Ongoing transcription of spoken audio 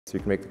so you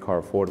can make the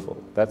car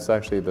affordable. That's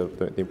actually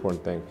the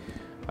important thing.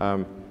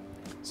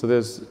 So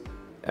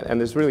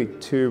there's really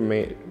two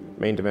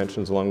main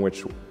dimensions along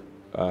which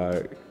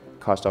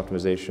cost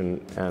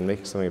optimization and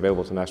making something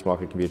available to the mass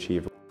market can be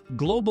achieved.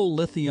 Global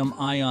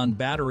lithium-ion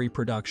battery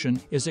production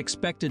is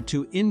expected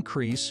to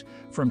increase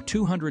from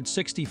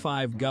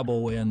 265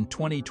 GW in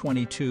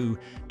 2022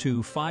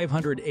 to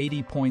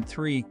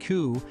 580.3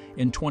 Q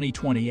in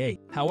 2028.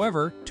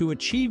 However, to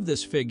achieve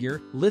this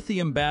figure,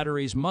 lithium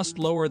batteries must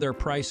lower their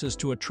prices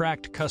to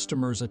attract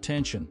customers'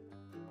 attention.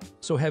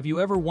 So have you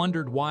ever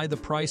wondered why the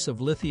price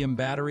of lithium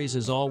batteries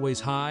is always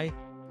high?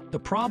 The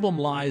problem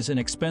lies in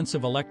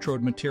expensive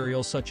electrode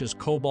materials such as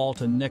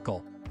cobalt and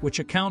nickel, which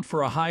account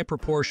for a high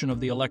proportion of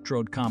the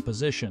electrode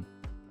composition.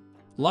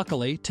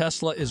 Luckily,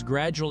 Tesla is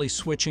gradually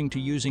switching to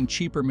using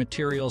cheaper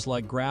materials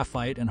like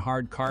graphite and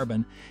hard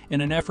carbon in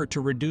an effort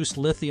to reduce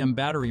lithium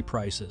battery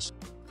prices.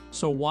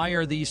 So why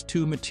are these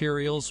two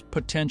materials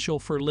potential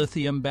for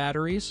lithium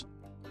batteries?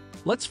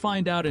 Let's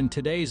find out in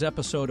today's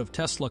episode of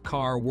Tesla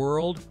Car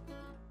World.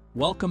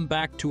 Welcome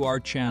back to our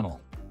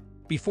channel.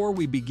 Before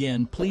we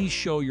begin, please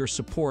show your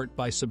support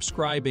by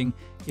subscribing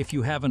if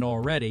you haven't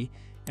already,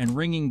 and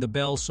ringing the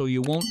bell so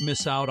you won't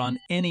miss out on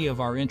any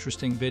of our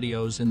interesting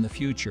videos in the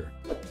future.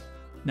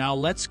 Now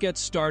let's get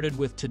started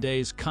with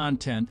today's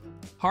content.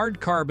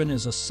 Hard carbon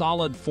is a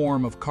solid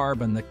form of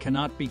carbon that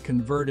cannot be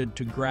converted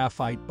to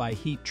graphite by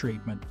heat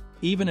treatment,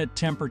 even at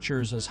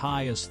temperatures as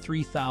high as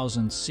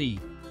 3000 C.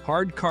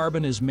 Hard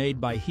carbon is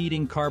made by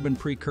heating carbon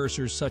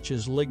precursors such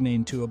as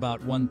lignine to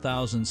about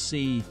 1000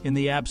 C in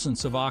the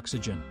absence of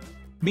oxygen.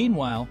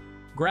 Meanwhile,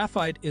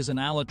 graphite is an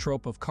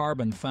allotrope of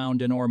carbon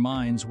found in ore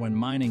mines when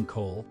mining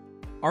coal.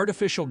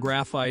 Artificial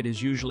graphite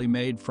is usually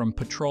made from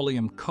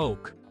petroleum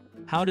coke.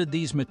 How did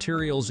these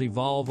materials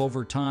evolve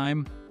over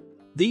time?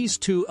 These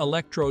two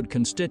electrode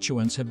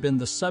constituents have been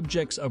the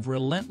subjects of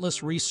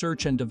relentless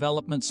research and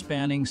development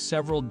spanning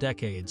several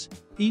decades,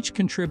 each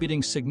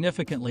contributing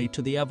significantly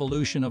to the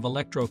evolution of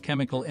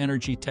electrochemical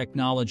energy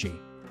technology,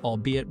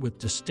 albeit with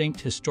distinct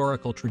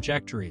historical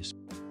trajectories.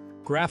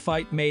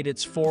 Graphite made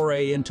its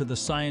foray into the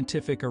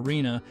scientific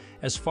arena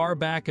as far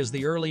back as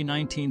the early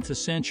 19th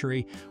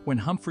century when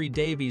Humphrey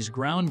Davy's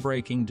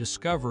groundbreaking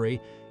discovery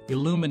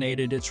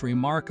illuminated its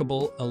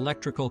remarkable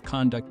electrical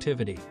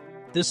conductivity.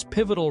 This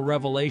pivotal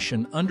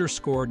revelation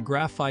underscored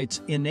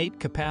graphite's innate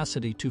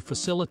capacity to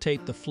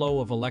facilitate the flow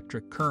of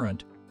electric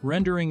current,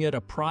 rendering it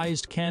a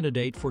prized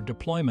candidate for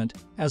deployment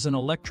as an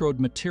electrode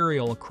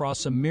material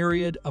across a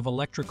myriad of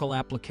electrical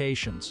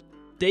applications.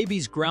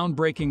 Davy's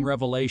groundbreaking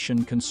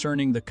revelation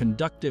concerning the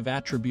conductive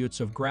attributes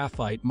of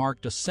graphite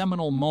marked a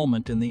seminal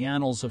moment in the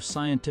annals of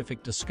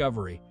scientific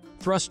discovery,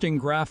 thrusting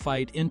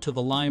graphite into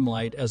the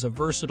limelight as a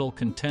versatile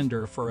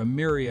contender for a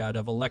myriad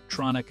of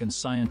electronic and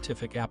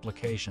scientific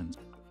applications.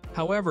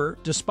 However,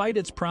 despite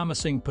its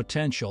promising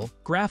potential,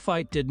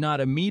 graphite did not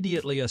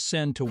immediately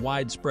ascend to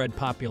widespread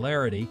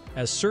popularity,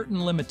 as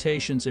certain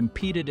limitations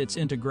impeded its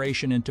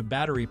integration into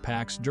battery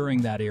packs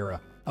during that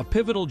era. A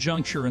pivotal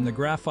juncture in the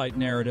graphite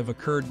narrative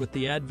occurred with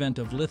the advent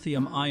of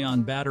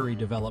lithium-ion battery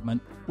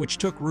development, which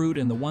took root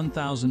in the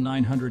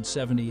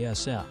 1970s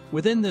SF.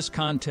 Within this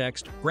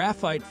context,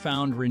 graphite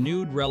found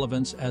renewed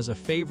relevance as a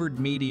favored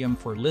medium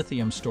for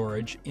lithium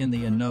storage in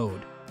the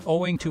anode,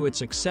 owing to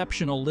its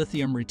exceptional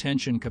lithium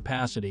retention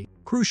capacity.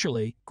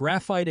 Crucially,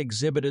 graphite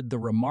exhibited the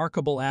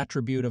remarkable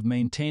attribute of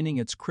maintaining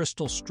its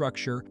crystal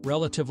structure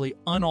relatively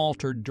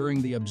unaltered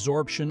during the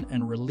absorption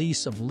and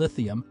release of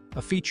lithium,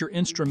 a feature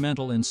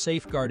instrumental in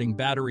safeguarding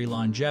battery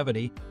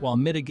longevity while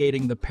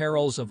mitigating the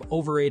perils of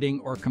overheating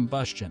or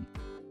combustion.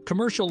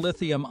 Commercial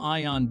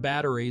lithium-ion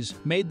batteries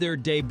made their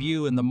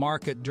debut in the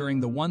market during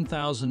the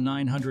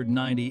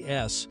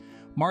 1990s,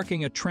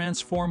 marking a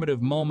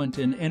transformative moment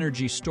in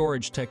energy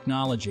storage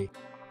technology.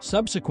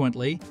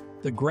 Subsequently,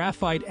 the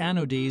graphite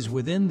anodes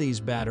within these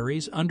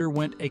batteries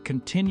underwent a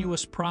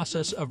continuous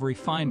process of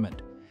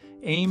refinement,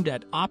 aimed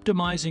at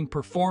optimizing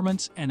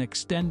performance and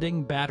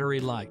extending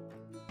battery life.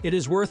 It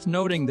is worth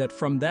noting that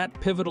from that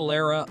pivotal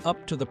era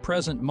up to the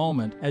present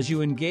moment, as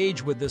you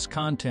engage with this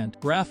content,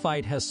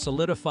 graphite has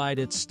solidified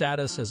its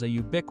status as a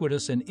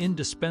ubiquitous and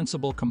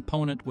indispensable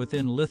component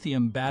within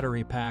lithium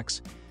battery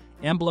packs,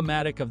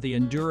 emblematic of the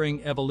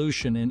enduring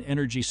evolution in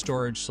energy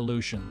storage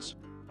solutions.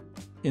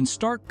 In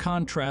stark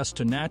contrast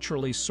to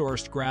naturally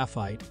sourced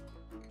graphite,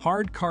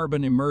 hard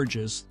carbon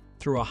emerges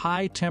through a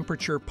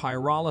high-temperature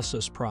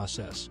pyrolysis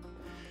process,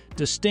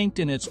 distinct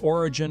in its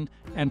origin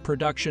and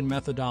production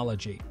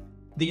methodology.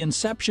 The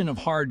inception of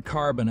hard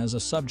carbon as a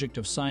subject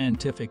of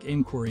scientific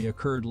inquiry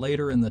occurred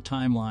later in the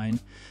timeline,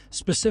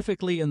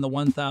 specifically in the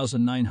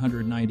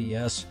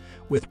 1990s,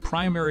 with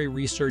primary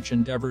research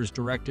endeavors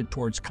directed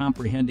towards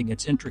comprehending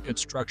its intricate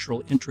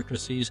structural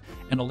intricacies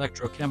and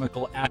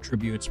electrochemical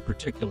attributes,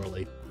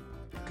 particularly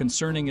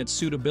concerning its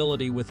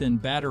suitability within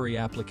battery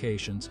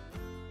applications.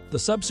 The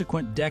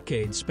subsequent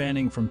decade,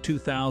 spanning from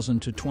 2000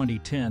 to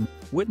 2010,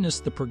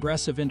 witnessed the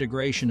progressive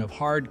integration of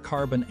hard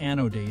carbon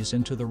anodes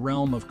into the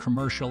realm of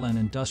commercial and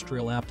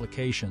industrial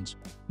applications,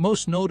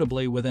 most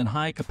notably within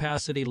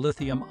high-capacity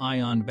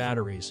lithium-ion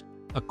batteries.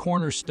 a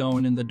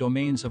cornerstone in the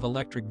domains of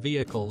electric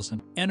vehicles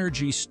and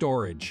energy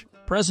storage.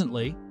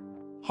 Presently,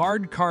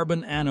 hard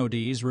carbon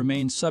anodes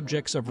remain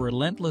subjects of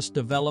relentless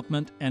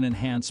development and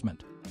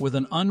enhancement, with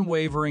an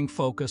unwavering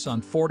focus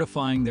on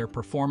fortifying their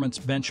performance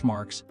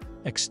benchmarks,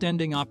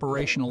 extending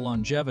operational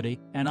longevity,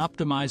 and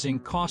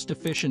optimizing cost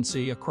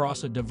efficiency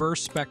across a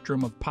diverse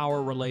spectrum of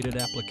power-related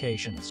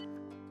applications.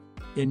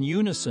 In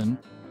unison,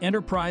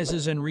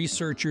 enterprises and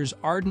researchers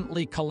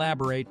ardently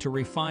collaborate to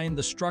refine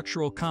the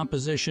structural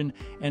composition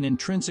and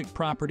intrinsic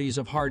properties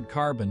of hard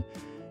carbon,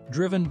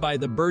 driven by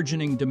the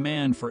burgeoning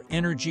demand for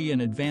energy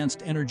and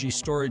advanced energy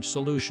storage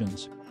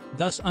solutions,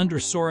 thus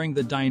underscoring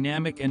the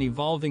dynamic and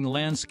evolving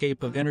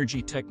landscape of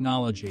energy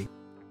technology.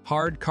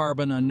 Hard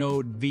carbon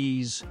anode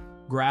vs.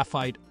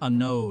 graphite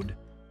anode,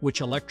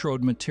 which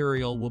electrode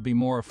material will be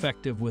more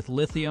effective with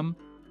lithium?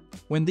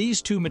 When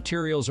these two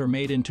materials are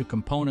made into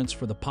components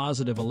for the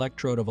positive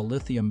electrode of a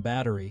lithium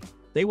battery,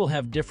 they will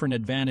have different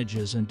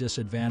advantages and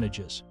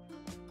disadvantages.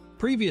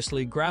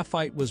 Previously,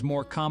 graphite was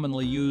more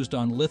commonly used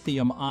on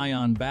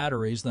lithium-ion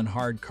batteries than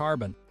hard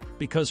carbon.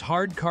 Because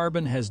hard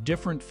carbon has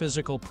different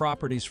physical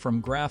properties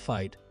from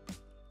graphite,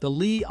 the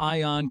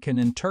Li-ion can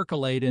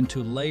intercalate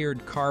into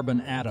layered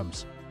carbon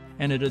atoms,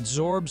 and it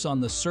adsorbs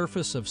on the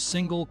surface of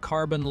single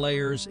carbon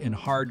layers in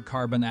hard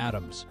carbon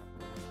atoms.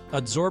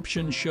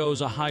 Adsorption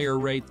shows a higher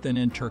rate than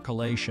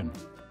intercalation.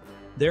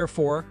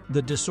 Therefore,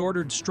 the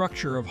disordered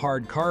structure of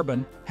hard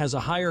carbon has a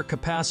higher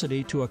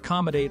capacity to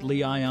accommodate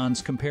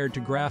Li-ions compared to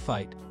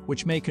graphite,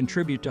 which may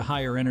contribute to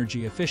higher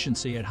energy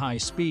efficiency at high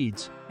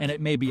speeds, and it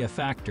may be a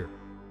factor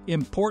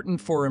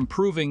important for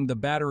improving the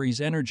battery's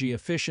energy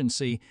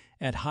efficiency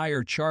at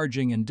higher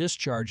charging and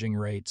discharging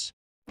rates.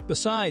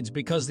 Besides,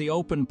 because the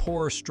open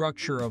pore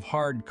structure of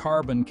hard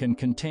carbon can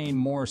contain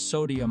more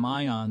sodium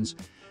ions,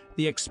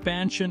 the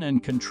expansion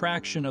and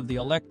contraction of the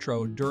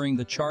electrode during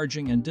the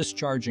charging and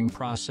discharging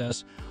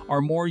process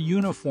are more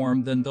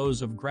uniform than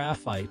those of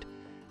graphite,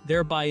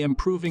 thereby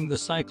improving the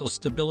cycle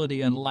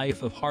stability and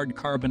life of hard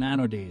carbon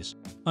anodes.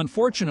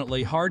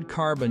 Unfortunately, hard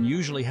carbon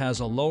usually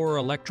has a lower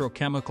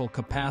electrochemical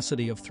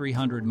capacity of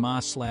 300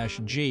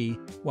 mA/G,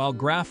 while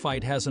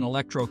graphite has an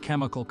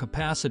electrochemical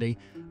capacity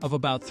of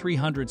about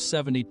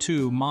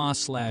 372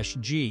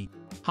 mA/G.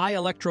 High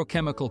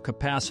electrochemical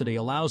capacity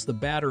allows the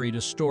battery to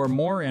store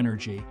more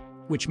energy,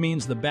 which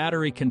means the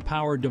battery can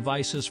power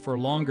devices for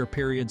longer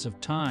periods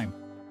of time.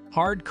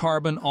 Hard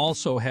carbon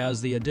also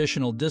has the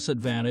additional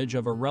disadvantage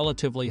of a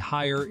relatively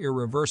higher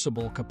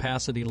irreversible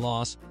capacity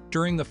loss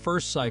during the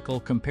first cycle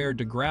compared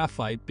to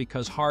graphite,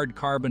 because hard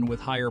carbon with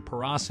higher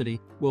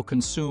porosity will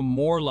consume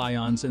more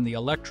Li-ions in the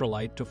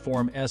electrolyte to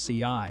form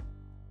SEI.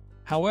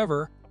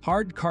 However,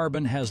 hard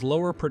carbon has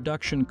lower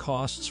production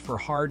costs for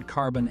hard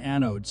carbon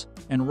anodes,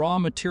 and raw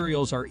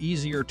materials are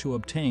easier to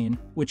obtain,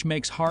 which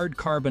makes hard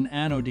carbon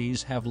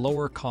anodes have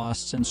lower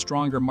costs and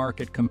stronger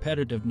market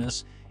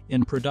competitiveness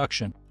in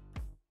production.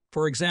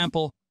 For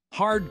example,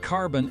 hard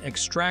carbon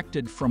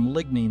extracted from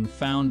lignin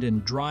found in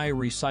dry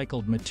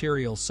recycled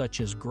materials such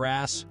as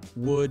grass,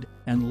 wood,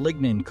 and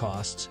lignin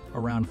costs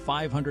around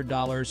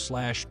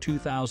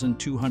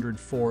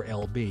 $500/2,204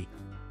 lb.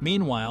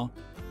 Meanwhile,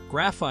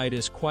 graphite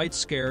is quite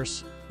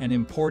scarce and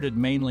imported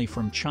mainly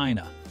from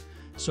China,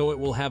 so it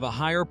will have a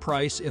higher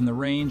price in the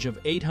range of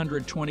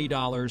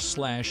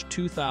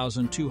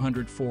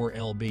 $820/2,204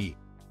 lb.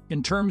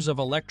 In terms of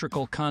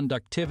electrical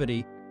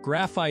conductivity,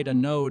 graphite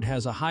anode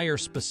has a higher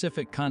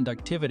specific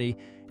conductivity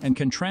and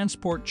can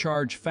transport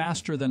charge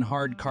faster than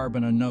hard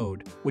carbon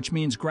anode, which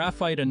means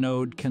graphite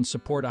anode can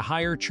support a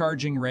higher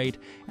charging rate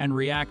and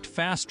react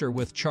faster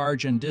with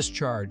charge and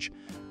discharge,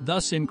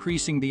 thus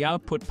increasing the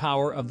output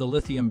power of the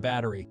lithium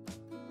battery.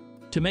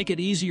 To make it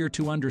easier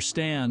to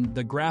understand,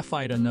 the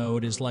graphite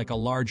anode is like a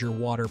larger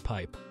water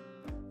pipe.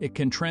 It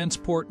can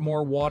transport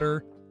more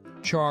water,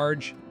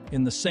 charge,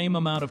 in the same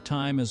amount of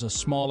time as a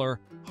smaller,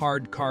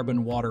 hard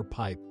carbon water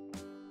pipe.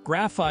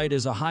 Graphite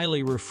is a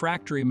highly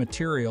refractory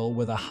material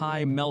with a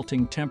high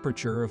melting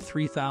temperature of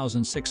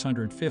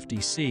 3,650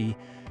 C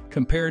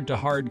compared to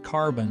hard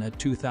carbon at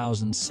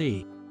 2,000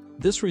 C.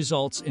 This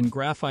results in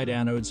graphite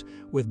anodes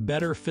with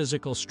better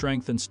physical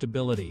strength and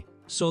stability,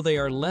 so they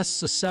are less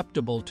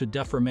susceptible to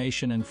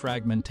deformation and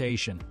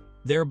fragmentation,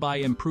 thereby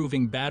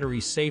improving battery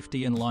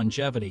safety and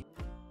longevity.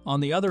 On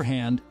the other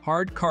hand,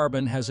 hard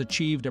carbon has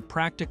achieved a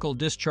practical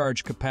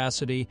discharge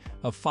capacity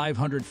of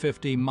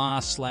 550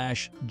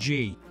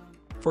 mA/G.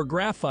 For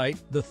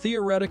graphite, the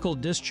theoretical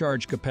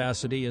discharge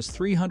capacity is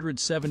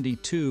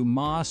 372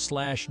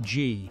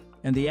 mA/G,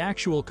 and the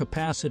actual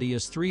capacity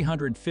is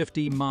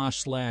 350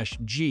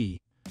 mA/G.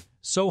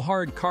 So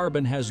hard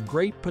carbon has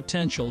great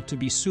potential to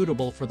be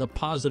suitable for the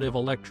positive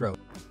electrode.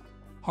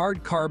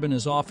 Hard carbon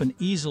is often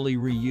easily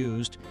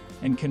reused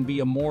and can be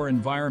a more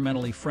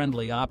environmentally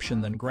friendly option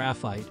than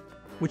graphite,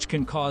 which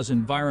can cause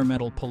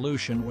environmental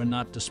pollution when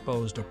not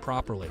disposed of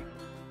properly.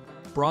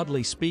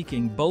 Broadly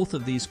speaking, both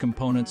of these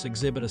components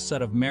exhibit a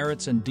set of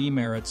merits and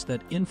demerits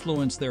that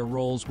influence their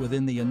roles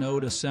within the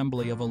anode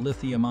assembly of a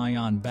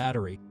lithium-ion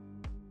battery.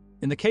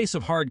 In the case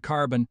of hard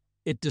carbon,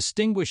 It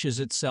distinguishes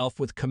itself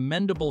with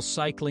commendable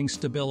cycling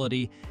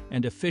stability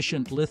and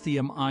efficient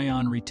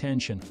lithium-ion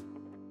retention.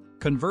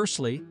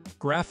 Conversely,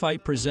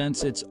 graphite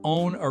presents its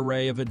own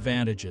array of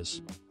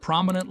advantages,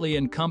 prominently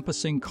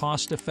encompassing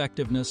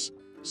cost-effectiveness,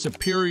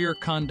 superior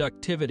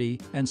conductivity,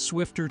 and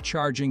swifter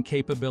charging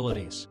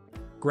capabilities.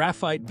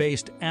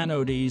 Graphite-based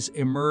anodes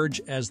emerge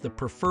as the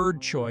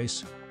preferred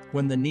choice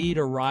when the need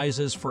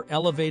arises for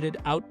elevated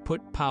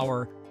output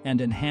power and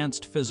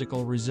enhanced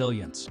physical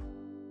resilience.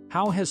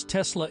 How has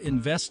Tesla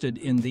invested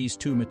in these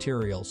two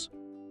materials?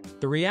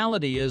 The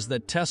reality is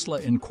that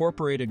Tesla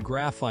incorporated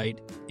graphite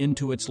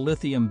into its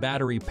lithium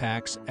battery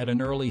packs at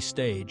an early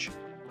stage,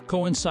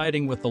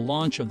 coinciding with the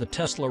launch of the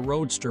Tesla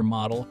Roadster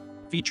model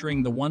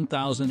featuring the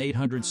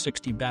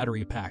 1860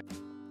 battery pack.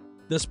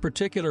 This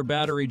particular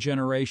battery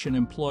generation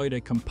employed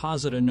a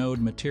composite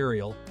anode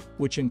material,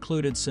 which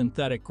included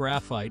synthetic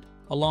graphite,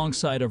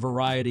 alongside a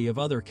variety of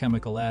other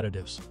chemical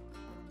additives.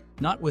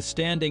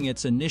 Notwithstanding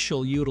its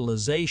initial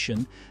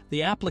utilization,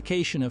 the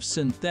application of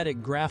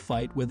synthetic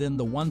graphite within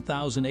the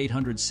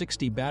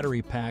 1860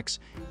 battery packs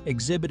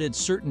exhibited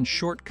certain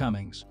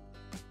shortcomings.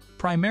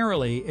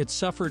 Primarily, it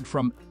suffered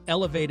from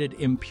elevated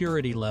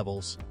impurity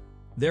levels,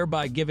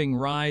 thereby giving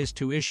rise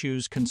to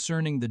issues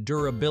concerning the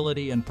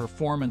durability and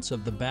performance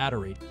of the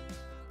battery.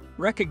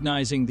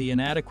 Recognizing the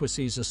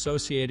inadequacies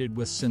associated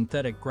with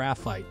synthetic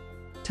graphite,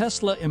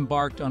 Tesla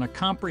embarked on a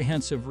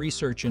comprehensive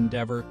research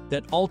endeavor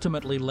that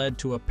ultimately led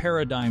to a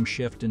paradigm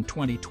shift in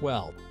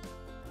 2012.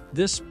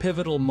 This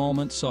pivotal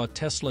moment saw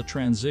Tesla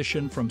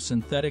transition from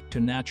synthetic to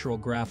natural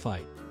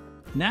graphite.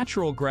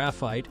 Natural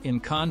graphite, in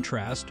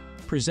contrast,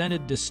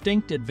 presented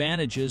distinct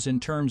advantages in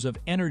terms of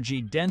energy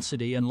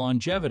density and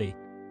longevity.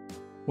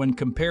 When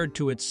compared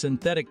to its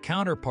synthetic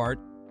counterpart,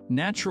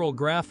 natural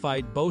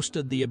graphite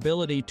boasted the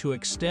ability to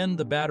extend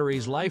the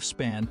battery's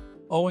lifespan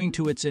owing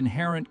to its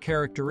inherent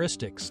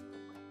characteristics.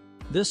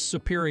 This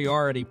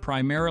superiority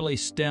primarily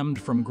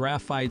stemmed from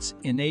graphite's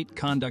innate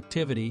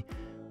conductivity,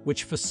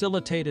 which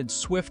facilitated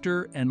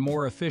swifter and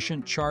more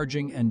efficient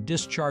charging and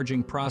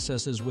discharging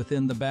processes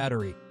within the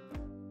battery.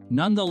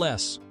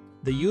 Nonetheless,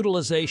 the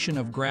utilization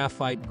of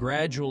graphite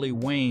gradually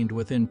waned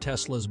within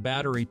Tesla's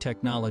battery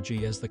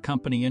technology as the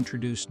company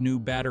introduced new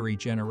battery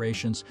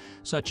generations,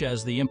 such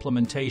as the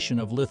implementation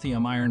of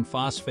lithium iron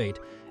phosphate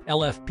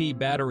 (LFP)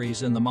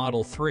 batteries in the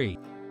Model 3.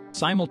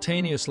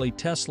 Simultaneously,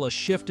 Tesla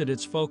shifted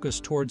its focus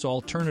towards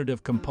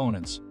alternative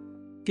components.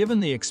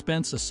 Given the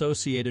expense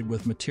associated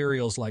with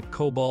materials like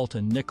cobalt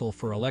and nickel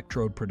for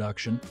electrode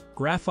production,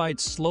 graphite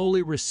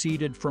slowly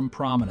receded from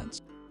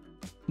prominence.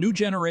 New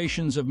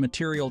generations of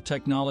material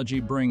technology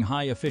bring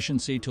high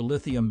efficiency to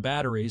lithium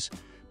batteries,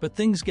 but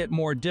things get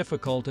more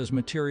difficult as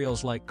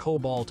materials like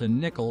cobalt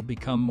and nickel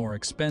become more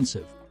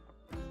expensive.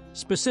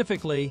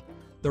 Specifically,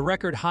 the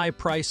record high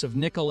price of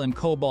nickel and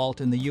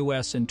cobalt in the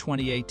U.S. in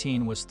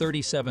 2018 was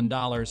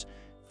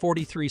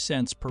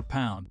 $37.43 per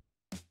pound.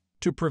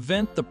 To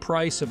prevent the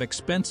price of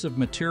expensive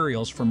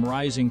materials from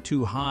rising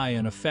too high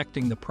and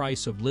affecting the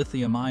price of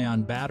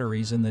lithium-ion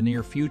batteries in the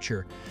near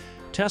future,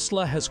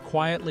 Tesla has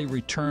quietly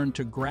returned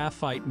to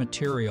graphite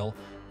material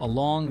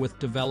along with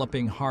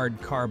developing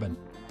hard carbon.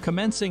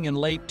 Commencing in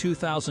late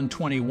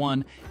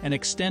 2021 and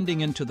extending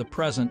into the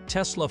present,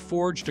 Tesla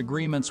forged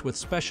agreements with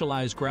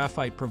specialized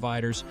graphite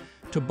providers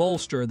to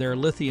bolster their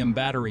lithium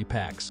battery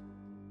packs.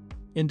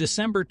 In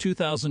December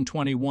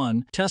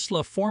 2021,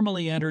 Tesla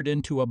formally entered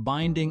into a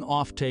binding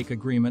offtake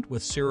agreement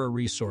with Syrah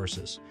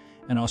Resources,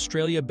 an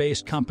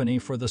Australia-based company,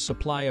 for the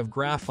supply of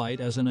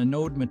graphite as an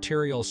anode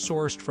material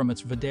sourced from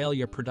its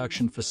Vidalia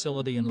production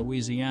facility in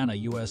Louisiana,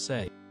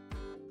 USA.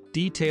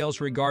 Details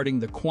regarding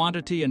the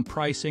quantity and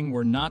pricing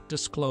were not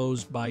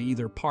disclosed by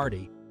either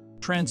party.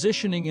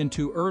 Transitioning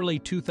into early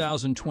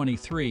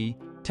 2023,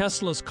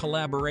 Tesla's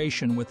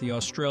collaboration with the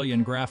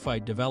Australian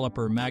graphite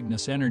developer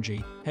Magnus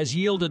Energy has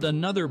yielded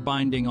another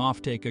binding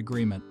offtake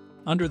agreement.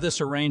 Under this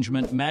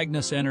arrangement,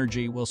 Magnus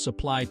Energy will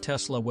supply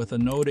Tesla with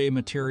anode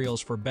materials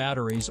for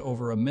batteries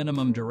over a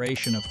minimum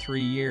duration of 3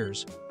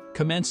 years.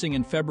 Commencing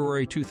in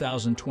February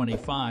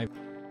 2025,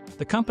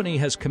 the company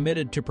has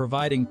committed to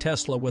providing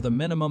Tesla with a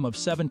minimum of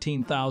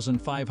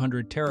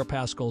 17,500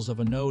 terapascals of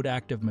anode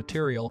active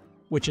material,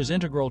 which is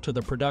integral to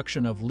the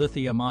production of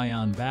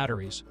lithium-ion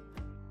batteries.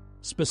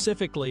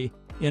 Specifically,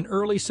 in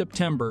early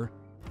September,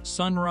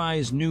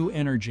 Sunrise New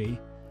Energy,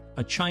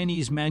 a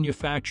Chinese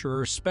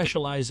manufacturer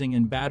specializing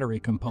in battery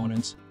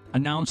components,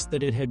 announced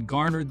that it had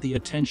garnered the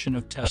attention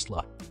of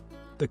Tesla.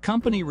 The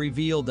company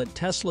revealed that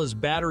Tesla's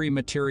battery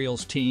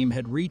materials team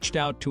had reached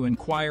out to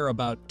inquire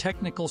about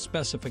technical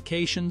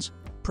specifications,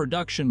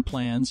 production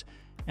plans,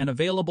 and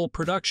available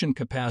production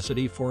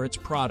capacity for its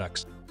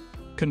products.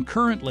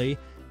 Concurrently,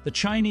 the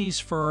Chinese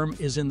firm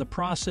is in the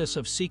process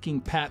of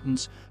seeking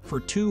patents for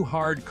 2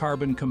 hard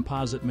carbon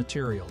composite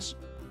materials.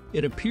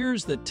 It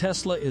appears that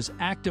Tesla is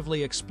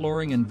actively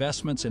exploring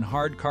investments in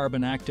hard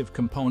carbon active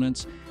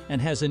components and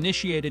has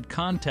initiated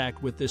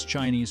contact with this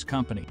Chinese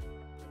company.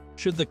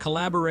 Should the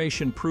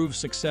collaboration prove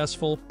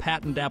successful,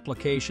 patent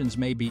applications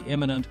may be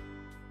imminent.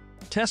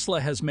 Tesla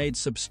has made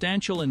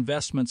substantial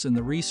investments in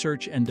the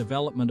research and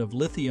development of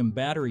lithium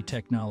battery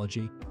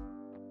technology.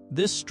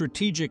 This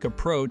strategic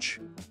approach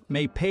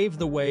may pave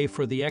the way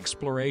for the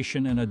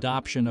exploration and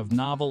adoption of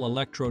novel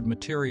electrode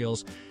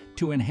materials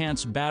to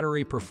enhance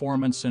battery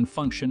performance and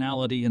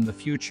functionality in the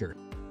future.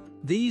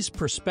 These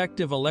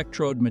prospective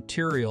electrode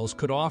materials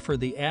could offer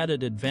the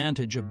added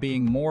advantage of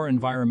being more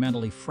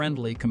environmentally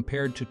friendly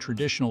compared to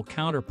traditional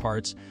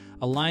counterparts,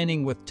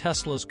 aligning with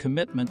Tesla's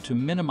commitment to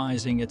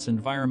minimizing its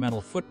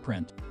environmental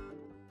footprint.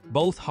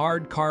 Both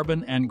hard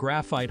carbon and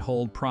graphite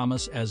hold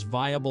promise as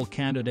viable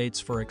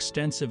candidates for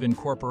extensive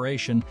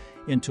incorporation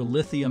into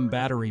lithium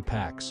battery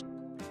packs.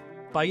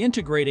 By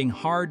integrating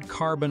hard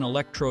carbon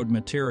electrode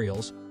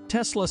materials,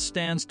 Tesla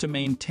stands to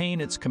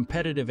maintain its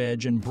competitive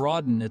edge and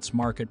broaden its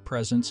market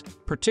presence,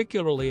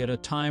 particularly at a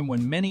time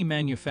when many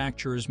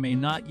manufacturers may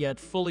not yet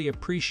fully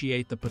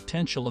appreciate the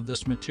potential of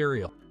this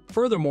material.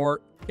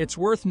 Furthermore, it's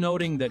worth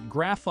noting that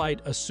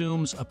graphite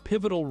assumes a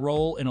pivotal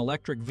role in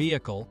electric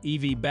vehicle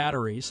 (EV)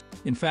 batteries.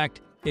 In fact,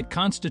 it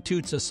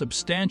constitutes a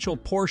substantial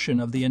portion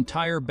of the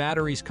entire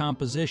battery's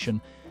composition,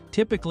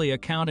 typically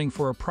accounting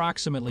for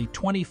approximately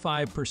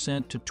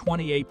 25% to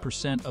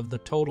 28% of the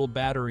total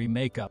battery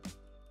makeup.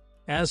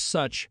 As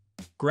such,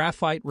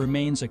 graphite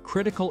remains a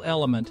critical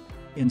element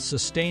in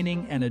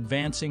sustaining and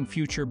advancing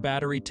future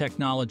battery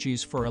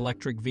technologies for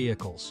electric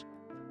vehicles.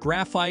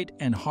 Graphite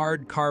and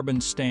hard carbon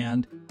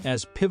stand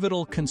as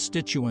pivotal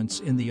constituents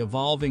in the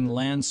evolving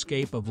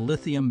landscape of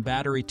lithium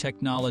battery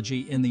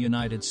technology in the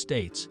United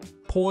States,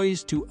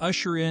 poised to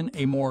usher in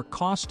a more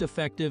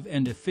cost-effective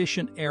and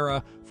efficient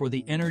era for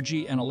the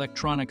energy and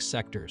electronics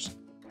sectors.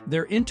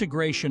 Their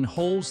integration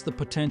holds the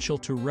potential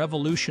to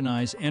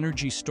revolutionize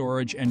energy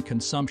storage and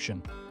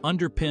consumption,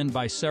 underpinned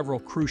by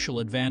several crucial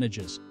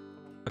advantages.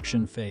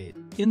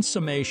 In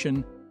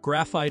summation,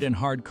 graphite and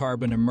hard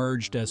carbon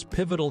emerged as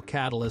pivotal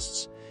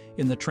catalysts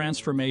in the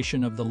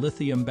transformation of the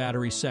lithium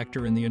battery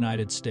sector in the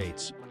United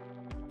States.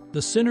 The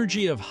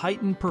synergy of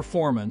heightened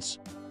performance,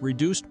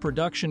 reduced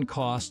production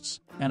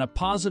costs, and a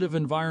positive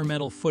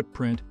environmental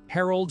footprint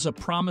heralds a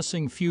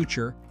promising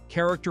future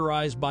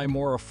characterized by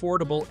more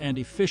affordable and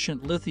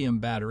efficient lithium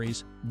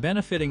batteries,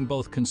 benefiting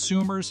both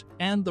consumers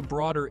and the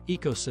broader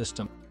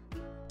ecosystem.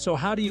 So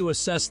how do you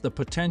assess the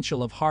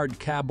potential of hard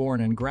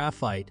carbon and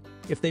graphite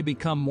if they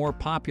become more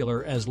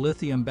popular as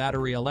lithium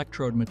battery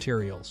electrode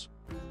materials?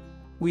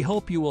 We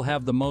hope you will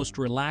have the most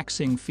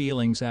relaxing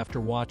feelings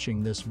after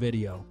watching this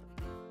video.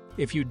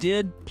 If you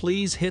did,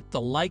 please hit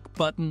the like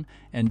button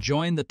and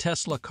join the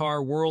Tesla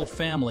Car World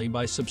family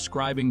by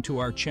subscribing to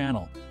our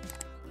channel.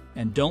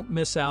 And don't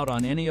miss out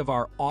on any of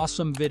our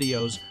awesome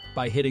videos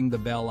by hitting the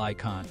bell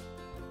icon.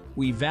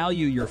 We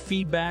value your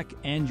feedback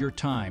and your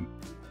time.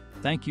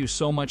 Thank you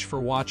so much for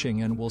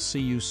watching, and we'll see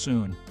you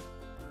soon.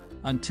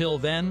 Until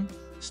then,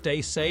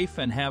 stay safe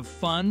and have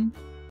fun.